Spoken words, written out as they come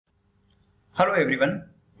Hello everyone.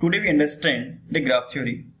 Today we understand the graph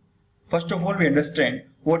theory. First of all, we understand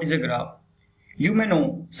what is a graph. You may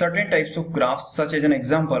know certain types of graphs, such as an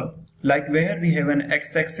example like where we have an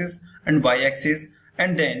x-axis and y-axis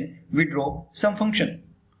and then we draw some function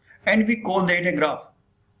and we call that a graph.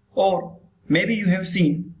 Or maybe you have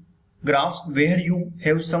seen graphs where you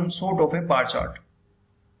have some sort of a bar chart.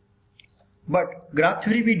 But graph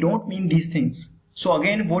theory, we don't mean these things. So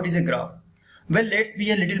again, what is a graph? Well, let's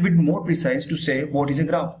be a little bit more precise to say what is a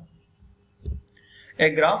graph. A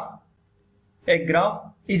graph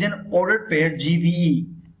is an ordered pair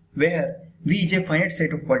GVE where V is a finite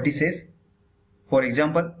set of vertices, for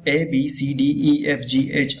example A, B, C, D, E, F,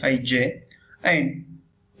 G, H, I, J, and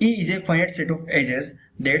E is a finite set of edges,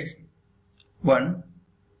 that's 1,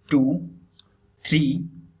 2, 3,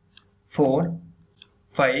 4,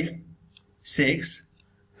 5, 6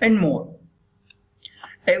 and more.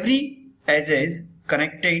 Every edge is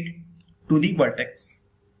connected to the vertex.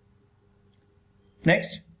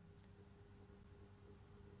 Next,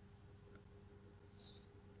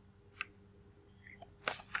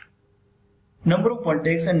 number of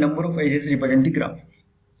vertex and number of edges represent the graph,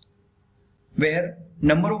 where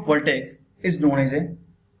number of vertex is known as a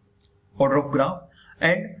order of graph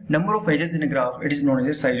and number of edges in a graph, it is known as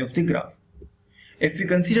the size of the graph. If we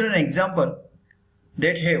consider an example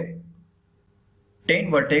that have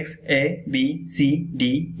 10 vertex A, B, C,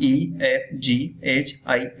 D, E, F, G, H,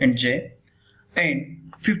 I and J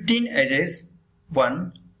and 15 edges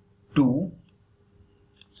 1, 2,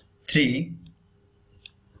 3,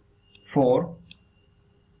 4,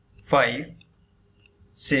 5,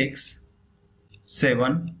 6,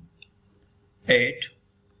 7, 8,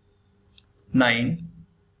 9,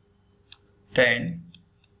 10,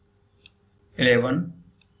 11,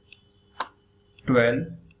 12,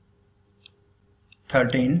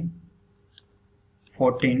 13,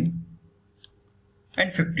 14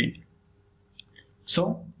 and 15.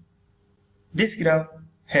 So this graph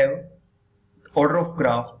have order of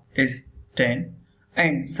graph is 10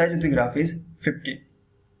 and size of the graph is 15.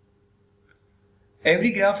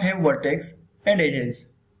 Every graph have vertex and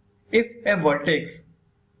edges. If a vertex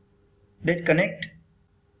that connect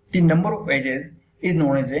the number of edges is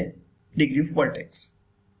known as a degree of vertex.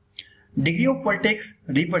 Degree of vertex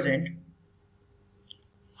represent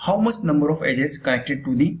how much number of edges connected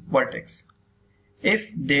to the vertex.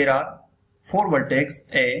 If there are 4 vertex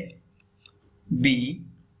A, B,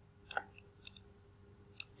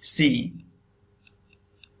 C,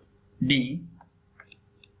 D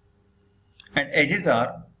and edges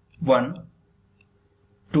are 1,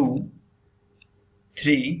 2,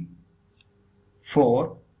 3,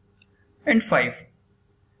 4 and 5,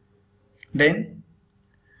 then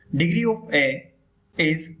degree of A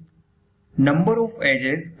is number of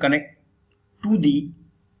edges connect to the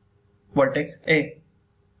vertex A.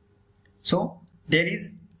 So there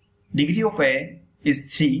is degree of A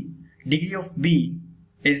is 3, degree of B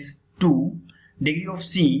is 2, degree of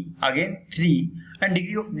C again 3 and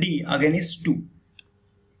degree of D again is 2.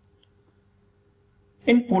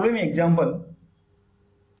 In following example,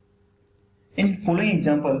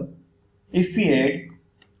 if we add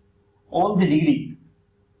all the degree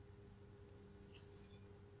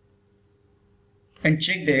and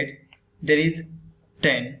check that there is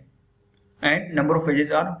 10 and number of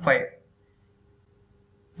edges are 5,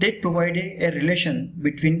 they provide a relation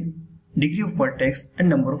between degree of vertex and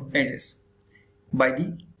number of edges by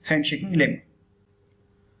the handshaking lemma.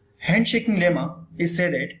 Handshaking lemma is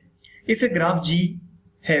said that if a graph G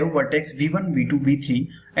have vertex v1, v2, v3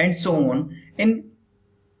 and so on in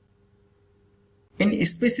a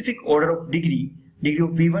specific order of degree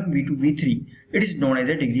of v1, v2, v3, it is known as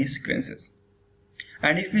a degree sequences.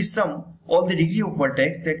 And if we sum all the degree of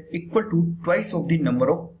vertex, that equal to twice of the number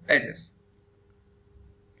of edges,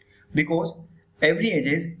 because every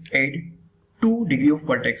edges add 2 degree of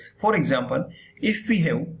vertex. For example, if we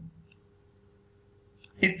have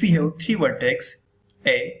 3 vertex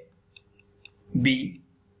A, B,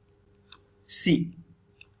 C,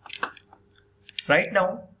 right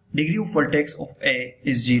now degree of vertex of A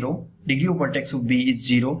is 0, degree of vertex of B is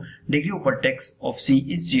 0, degree of vertex of C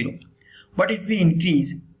is 0. But if we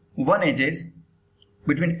increase 1 edges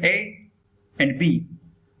between A and B,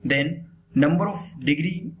 then number of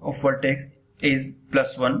degree of vertex is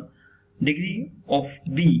 +1, degree of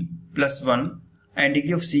B +1 and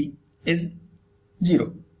degree of C is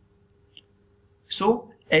 0.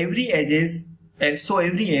 So every edge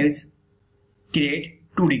create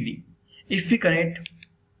 2 degree. If we connect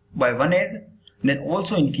by 1 edge, then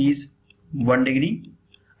also increase 1 degree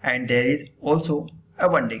and there is also a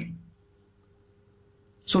 1 degree.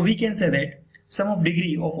 So we can say that sum of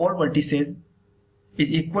degree of all vertices is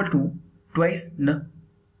equal to twice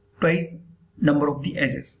number of the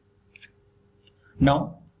edges.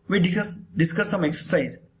 Now we discuss some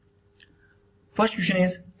exercise. First question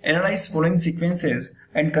is analyze following sequences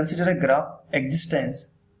and consider a graph existence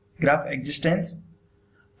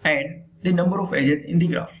and the number of edges in a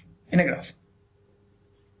graph.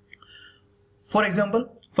 For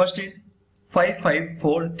example, first is 5, 5,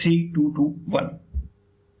 4, 3, 2, 2, 1.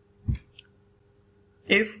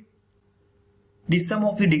 If the sum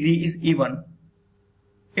of the degree is even,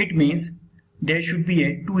 it means there should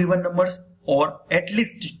be two even numbers or at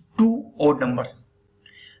least two odd numbers.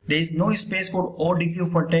 There is no space for odd degree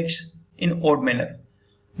of vertex in odd manner.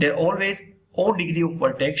 There always odd degree of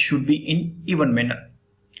vertex should be in even manner.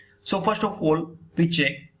 So first of all, we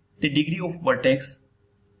check the degree of vertex.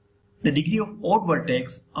 The degree of odd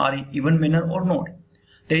vertex are in even manner or not.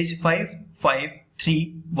 There is 5, 5,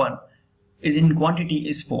 3, 1 is in quantity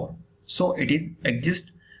is 4. So it is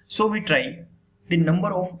exists. So we try the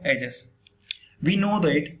number of edges. We know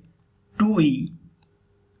that 2e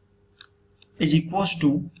is equals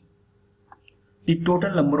to the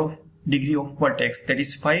total number of degree of vertex, that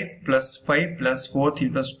is 5 plus 5 plus 4, 3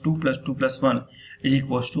 plus 2 plus 2 plus 1 is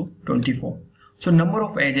equals to 24. So number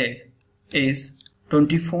of edges is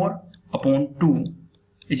 24 upon 2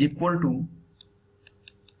 is equal to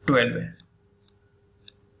 12.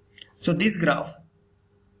 So this graph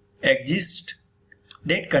exists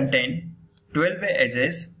that contain 12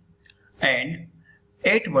 edges and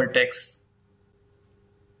 8 vertex.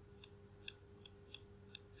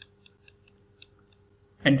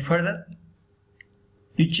 And further,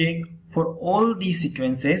 you check for all these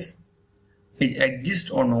sequences is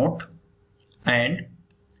exist or not, and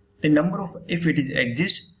the number of, if it is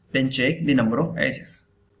exist, then check the number of edges.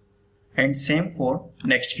 And same for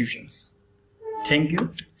next questions. Thank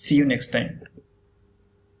you. See you next time.